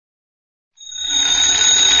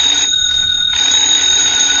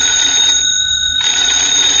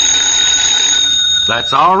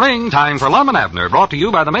That's our ring. Time for Lum and Abner, brought to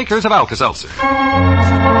you by the makers of Alka-Seltzer.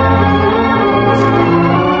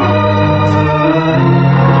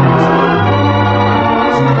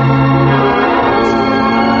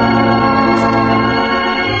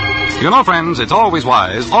 You know, friends, it's always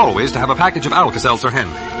wise, always to have a package of Alka-Seltzer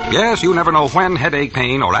handy. Yes, you never know when headache,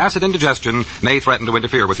 pain, or acid indigestion may threaten to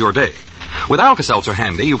interfere with your day. With Alka-Seltzer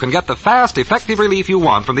handy, you can get the fast, effective relief you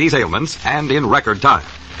want from these ailments, and in record time.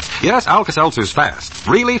 Yes, Alka-Seltzer's fast,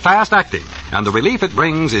 really fast acting, and the relief it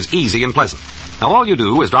brings is easy and pleasant. Now all you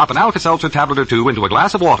do is drop an Alka-Seltzer tablet or two into a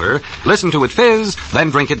glass of water, listen to it fizz, then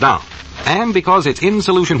drink it down. And because it's in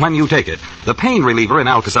solution when you take it, the pain reliever in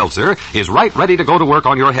Alka-Seltzer is right ready to go to work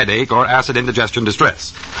on your headache or acid indigestion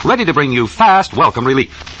distress. Ready to bring you fast, welcome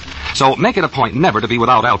relief. So make it a point never to be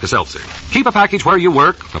without Alka-Seltzer. Keep a package where you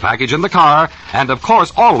work, a package in the car, and of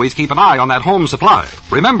course always keep an eye on that home supply.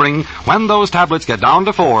 Remembering, when those tablets get down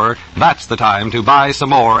to 4, that's the time to buy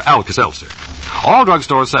some more Alka-Seltzer. All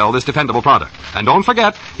drugstores sell this dependable product. And don't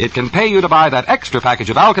forget, it can pay you to buy that extra package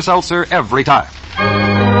of Alka-Seltzer every time.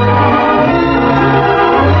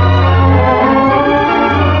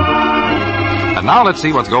 And now let's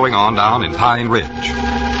see what's going on down in Pine Ridge.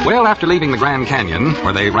 Well, after leaving the Grand Canyon,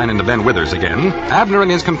 where they ran into Ben Withers again, Abner and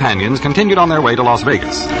his companions continued on their way to Las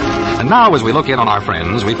Vegas. And now, as we look in on our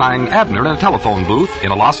friends, we find Abner in a telephone booth in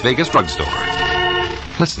a Las Vegas drugstore.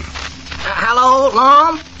 Listen. Hello,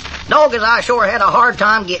 Lum? Doggies, I sure had a hard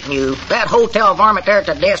time getting you. That hotel varmint there at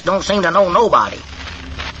the desk don't seem to know nobody.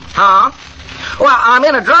 Huh? Well, I'm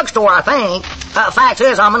in a drugstore, I think. Fact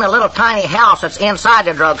is, I'm in a little tiny house that's inside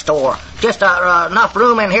the drugstore. Just enough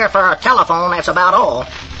room in here for a telephone, that's about all.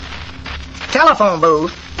 Telephone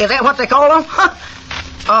booth? Is that what they call them?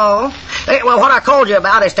 Oh. Well, what I called you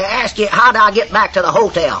about is to ask you, how do I get back to the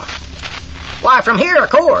hotel? Why, from here, of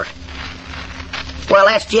course. Well,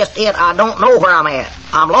 that's just it. I don't know where I'm at.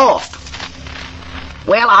 I'm lost.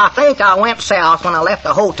 Well, I think I went south when I left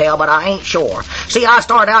the hotel, but I ain't sure. See, I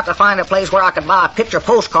started out to find a place where I could buy a picture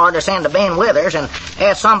postcard to send to Ben Withers and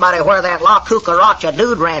ask somebody where that La Cucaracha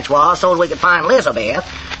Dude Ranch was so we could find Elizabeth.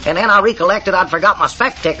 And then I recollected I'd forgot my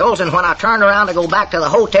spectacles, and when I turned around to go back to the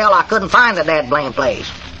hotel, I couldn't find the dad blame place.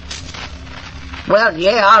 Well,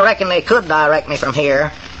 yeah, I reckon they could direct me from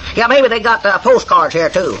here. Yeah, maybe they got the postcards here,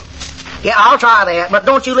 too. Yeah, I'll try that, but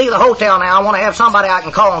don't you leave the hotel now. I want to have somebody I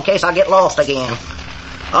can call in case I get lost again.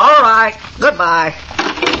 All right. Goodbye.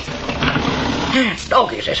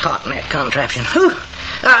 Doggies, it's hot in that contraption.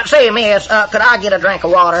 Say, miss, could I get a drink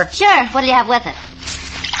of water? Sure. What do you have with it?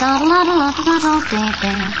 Now,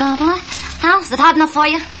 is it hot enough for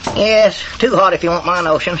you? Yes, too hot if you want my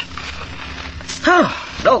notions. Oh,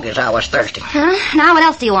 doggies, I was thirsty. Huh? Now, what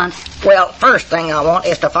else do you want? Well, first thing I want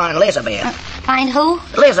is to find Elizabeth. Find who?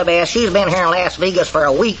 Elizabeth. She's been here in Las Vegas for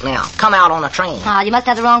a week now. Come out on a train. Oh, you must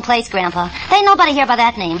have the wrong place, Grandpa. There ain't nobody here by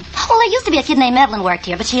that name. Oh, there used to be a kid named Evelyn worked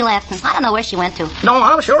here, but she left, and I don't know where she went to. No,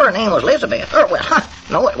 I'm sure her name was Elizabeth. Well,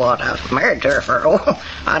 no, it was. I was married to her for,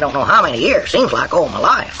 I don't know how many years. Seems like all my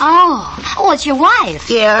life. Oh, it's your wife.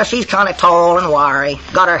 Yeah, she's kind of tall and wiry.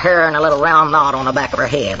 Got her hair in a little round knot on the back of her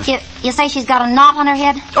head. You say she's got a knot on her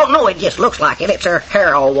head? Oh, no, it just looks like it. It's her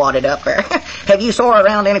hair all wadded up there. Have you saw her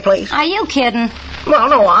around any place? Are you kidding? Well,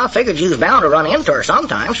 no, I figured you was bound to run into her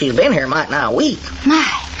sometime. She's been here might nigh a week. My,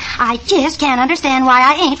 I just can't understand why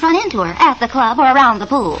I ain't run into her at the club or around the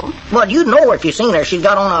pool. Well, you'd know her if you seen her. She's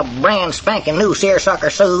got on a brand spanking new seersucker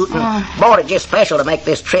suit and bought it just special to make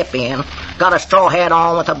this trip in. Got a straw hat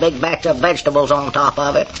on with a big batch of vegetables on top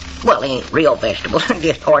of it. Well, they ain't real vegetables,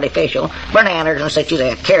 just artificial. Bananas and such as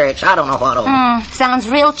that, carrots, I don't know what all. Sounds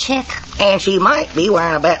real chic. And she might be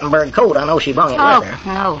wearing a Battenberg coat. I know she brung it with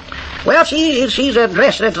her. No. Well, she's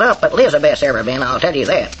dressed it up at Elizabeth's ever been, I'll tell you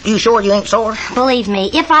that. You sure you ain't saw her? Believe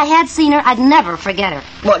me, if I had seen her, I'd never forget her.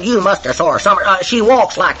 Well, you must have saw her somewhere. She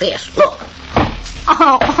walks like this. Look.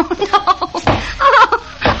 Oh, no.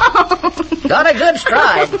 Got a good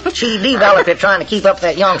stride. She developed it trying to keep up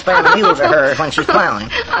that young span of mules of hers when she's plowing.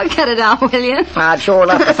 Oh, cut it out, will you? I'd sure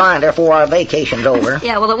love to find her before our vacation's over.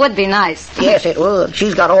 Yeah, well, it would be nice. Yes, it would.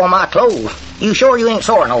 She's got all my clothes. You sure you ain't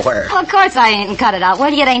saw her nowhere? Well, of course I ain't, and cut it out.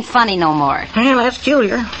 Well, it ain't funny no more. Well, that's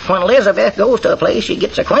peculiar. When Elizabeth goes to a place, she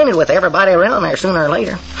gets acquainted with everybody around there sooner or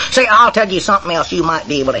later. Say, I'll tell you something else you might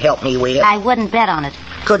be able to help me with. I wouldn't bet on it.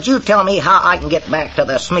 Could you tell me how I can get back to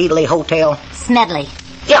the Smedley Hotel? Smedley.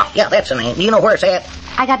 Yeah, that's the name. Do you know where it's at?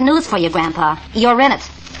 I got news for you, Grandpa. You're in it.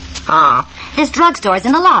 Ah. This drugstore's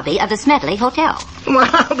in the lobby of the Smedley Hotel. Well,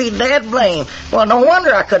 I'll be dead blame. Well, no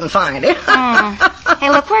wonder I couldn't find it. Hey,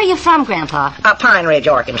 look, where are you from, Grandpa? Pine Ridge,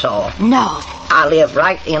 Arkansas. No. I live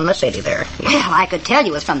right in the city there. Well, I could tell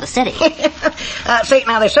you was from the city. See,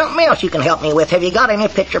 now there's something else you can help me with. Have you got any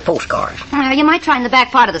picture postcards? You might try in the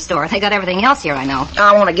back part of the store. They got everything else here, I know.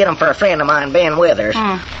 I want to get them for a friend of mine, Ben Withers.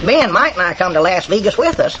 Ben might not come to Las Vegas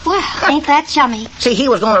with us. Well, ain't that chummy? See, he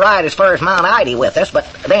was going to ride as far as Mount Ida with us, but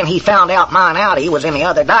then he found out Mount Ida was in the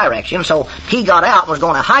other direction, so he got out and was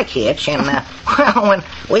going to hike hitch, and, well, when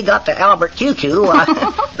we got to Albert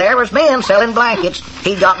QQ, there was Ben selling blankets.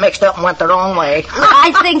 He got mixed up and went the wrong way.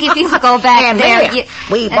 I think if you go back and there... then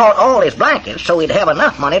we bought all his blankets so we'd have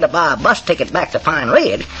enough money to buy a bus ticket back to Pine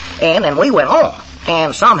Ridge, and then we went home.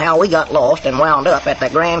 And somehow we got lost and wound up at the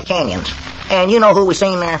Grand Canyons. And you know who we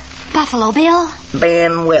seen there? Buffalo Bill?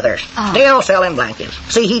 Ben Withers. Still selling blankets.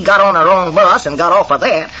 See, he got on the wrong bus and got off of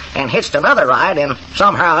that and hitched another ride, and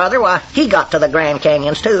somehow or other, he got to the Grand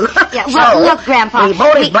Canyons, too. Yeah, well, so, look, Grandpa... we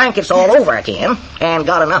bought his blankets all over again and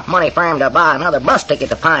got enough money for him to buy another bus ticket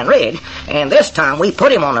to Pine Ridge, and this time we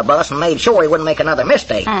put him on the bus and made sure he wouldn't make another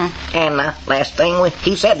mistake. And last thing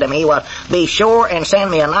he said to me was, be sure and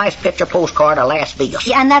send me a nice picture postcard of Las Vegas.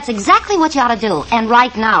 Yeah, and that's exactly what you ought to do, and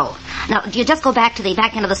right now. Now, you just go back to the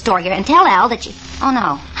back end of the store here and tell Al that you... Oh,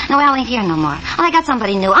 no. No, Al ain't here no more. Well, I got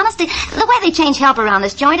somebody new. Honestly, the way they change help around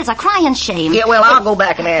this joint is a crying shame. Yeah, well, I'll go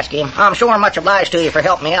back and ask him. I'm sure much obliged to you for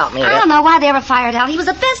helping me out, Mia. I don't know why they ever fired Al. He was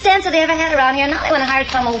the best dancer they ever had around here. Now they want to hire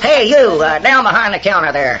some old... Hey, you, down behind the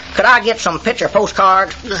counter there. Could I get some picture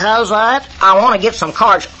postcards? How's that? I want to get some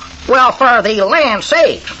cards. Well, for the land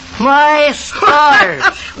sakes. My stars.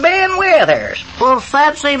 Ben Withers. Well,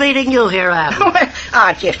 fancy meeting you here, Abner.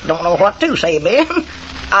 I just don't know what to say, Ben.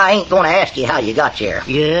 I ain't going to ask you how you got here.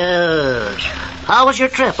 Yes. How was your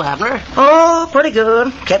trip, Abner? Oh, pretty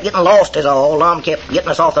good. Kept getting lost is all. Lum kept getting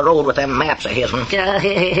us off the road with them maps of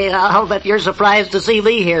his'n. I'll bet you're surprised to see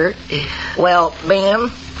me here. Well,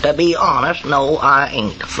 Ben, to be honest, no, I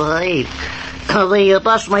ain't. Fine. The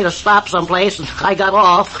bus made a stop someplace, and I got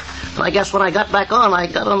off. I guess when I got back on, I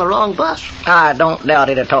got on the wrong bus. I don't doubt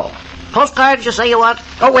it at all. Postcard, you say you want?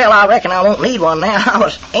 Oh, well, I reckon I won't need one now. I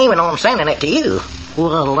was aiming on sending it to you.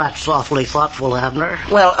 Well, that's awfully thoughtful, Abner.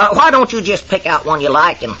 Well, why don't you just pick out one you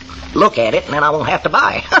like and look at it, and then I won't have to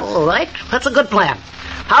buy. All right. That's a good plan.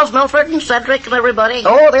 How's Milford and Cedric and everybody?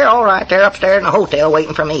 Oh, they're all right. They're upstairs in the hotel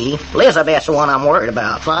waiting for me. Elizabeth's the one I'm worried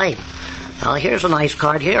about. Fine. Now, here's a nice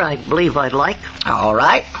card here I believe I'd like. All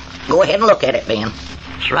right. Go ahead and look at it, Ben.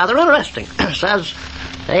 It's rather interesting. It says,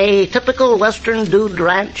 a typical Western dude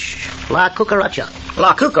ranch, La Cucaracha.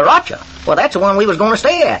 La Cucaracha? Well, that's the one we was going to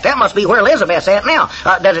stay at. That must be where Elizabeth's at now.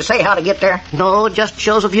 Does it say how to get there? No, it just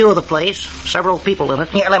shows a view of the place. Several people in it.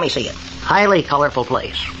 Here, let me see it. Highly colorful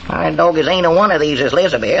place. That doggies ain't a one of these is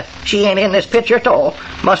Elizabeth. She ain't in this picture at all.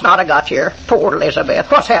 Must not have got here. Poor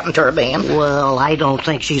Elizabeth. What's happened to her, Ben? Well, I don't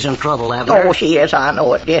think she's in trouble, Abner. Oh, she is. I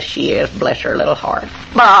know it. Yes, she is. Bless her little heart.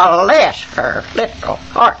 Bless her little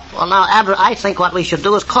heart. Well, now, Abner, I think what we should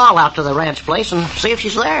do is call out to the ranch place and see if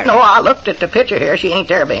she's there. No, I looked at the picture here. She ain't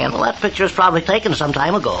there, Ben. Well, that picture's probably taken some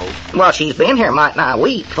time ago. Well, she's been here might nigh a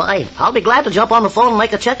week. Fine. I'll be glad to jump on the phone and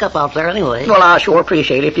make a checkup out there anyway. Well, I sure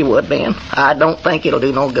appreciate it if you would, Ben. I don't think it'll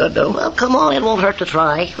do no good, though. Well, come on. It won't hurt to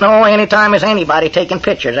try. No, anytime there's anybody taking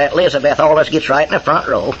pictures, that Elizabeth always gets right in the front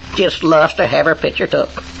row. Just loves to have her picture took.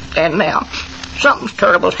 And now, something's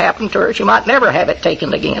terrible's happened to her. She might never have it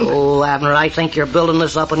taken again. Oh, Abner, I think you're building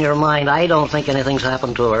this up in your mind. I don't think anything's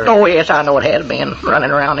happened to her. Oh, yes, I know it has been.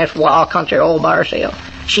 Running around this wild country all by herself.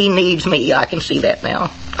 She needs me. I can see that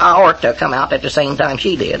now. I ought to come out at the same time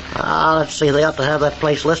she did. Let's see. They ought to have that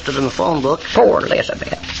place listed in the phone book. Poor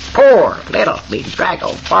Elizabeth. Poor little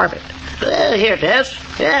bedraggled varmint. Here it is.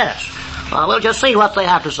 Yes. Well, we'll just see what they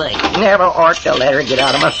have to say. Never ought to let her get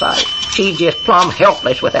out of my sight. She's just plumb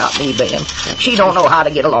helpless without me, Ben. She don't know how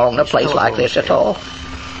to get along in a place like this at all.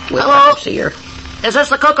 We'll have to see her. Is this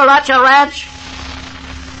the Cucaracha Ranch?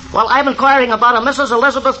 Well, I'm inquiring about a Mrs.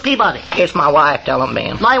 Elizabeth Peabody. It's my wife, tell him,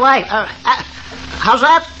 Ben. My wife? How's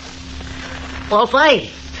that? Well, fine.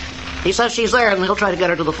 He says she's there, and he'll try to get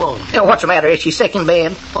her to the phone. What's the matter? Is she sick in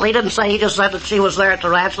bed? Well, he didn't say. He just said that she was there at the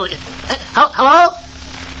ranch. Hello?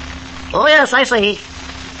 Oh, yes, I see.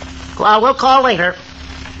 Well, we'll call later.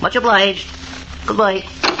 Much obliged. Goodbye.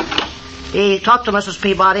 He talked to Mrs.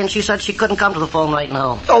 Peabody, and she said she couldn't come to the phone right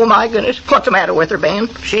now. Oh, my goodness. What's the matter with her, Ben?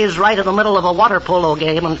 She's right in the middle of a water polo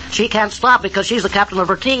game, and she can't stop because she's the captain of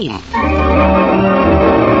her team.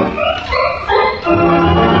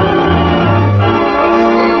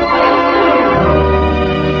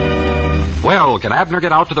 Well, can Abner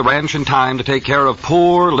get out to the ranch in time to take care of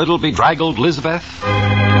poor little bedraggled Elizabeth?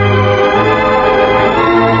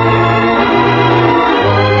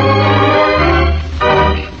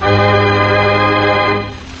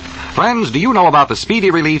 Friends, do you know about the speedy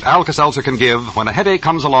relief Alka-Seltzer can give when a headache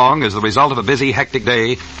comes along as the result of a busy, hectic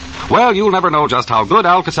day? Well, you'll never know just how good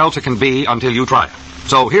Alka-Seltzer can be until you try it.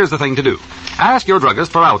 So here's the thing to do. Ask your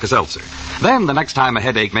druggist for Alka-Seltzer. Then, the next time a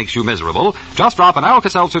headache makes you miserable, just drop an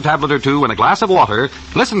Alka-Seltzer tablet or two in a glass of water,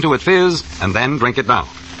 listen to it fizz, and then drink it down.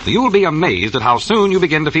 You'll be amazed at how soon you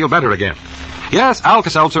begin to feel better again. Yes,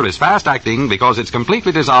 Alka-Seltzer is fast-acting because it's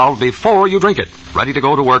completely dissolved before you drink it, ready to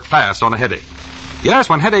go to work fast on a headache. Yes,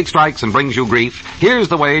 when headache strikes and brings you grief, here's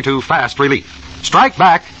the way to fast relief. Strike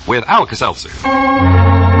back with Alka-Seltzer.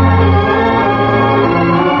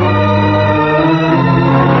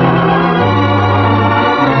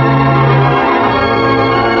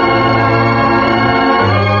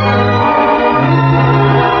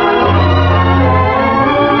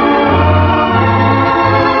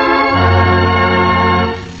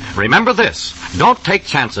 Remember this, don't take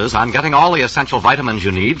chances on getting all the essential vitamins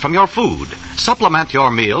you need from your food. Supplement your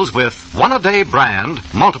meals with one-a-day brand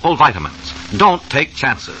multiple vitamins. Don't take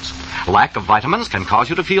chances. Lack of vitamins can cause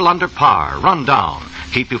you to feel under par, run down,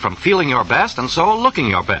 keep you from feeling your best and so looking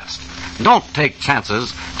your best. Don't take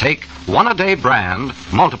chances. Take one-a-day brand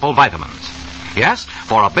multiple vitamins. Yes,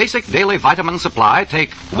 for a basic daily vitamin supply,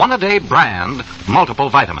 take one-a-day brand multiple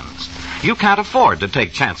vitamins. You can't afford to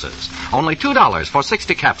take chances. Only $2 for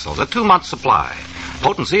 60 capsules, a 2-month supply.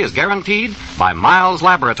 Potency is guaranteed by Miles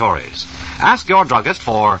Laboratories. Ask your druggist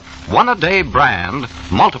for one-a-day brand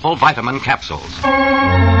multiple vitamin capsules.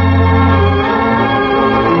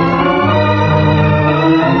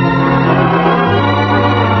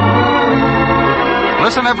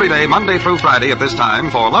 Listen every day, Monday through Friday at this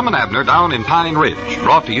time for Lum and Abner down in Pine Ridge.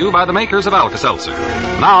 Brought to you by the makers of Alka-Seltzer.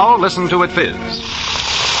 Now, listen to it fizz.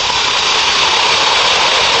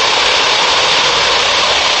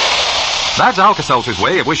 That's Alka-Seltzer's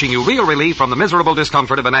way of wishing you real relief from the miserable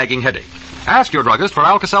discomfort of a nagging headache. Ask your druggist for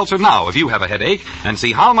Alka-Seltzer now if you have a headache and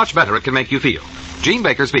see how much better it can make you feel. Gene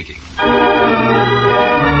Baker speaking.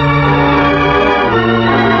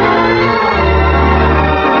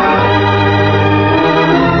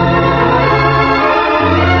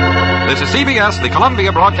 This is CBS, the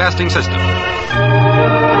Columbia Broadcasting System.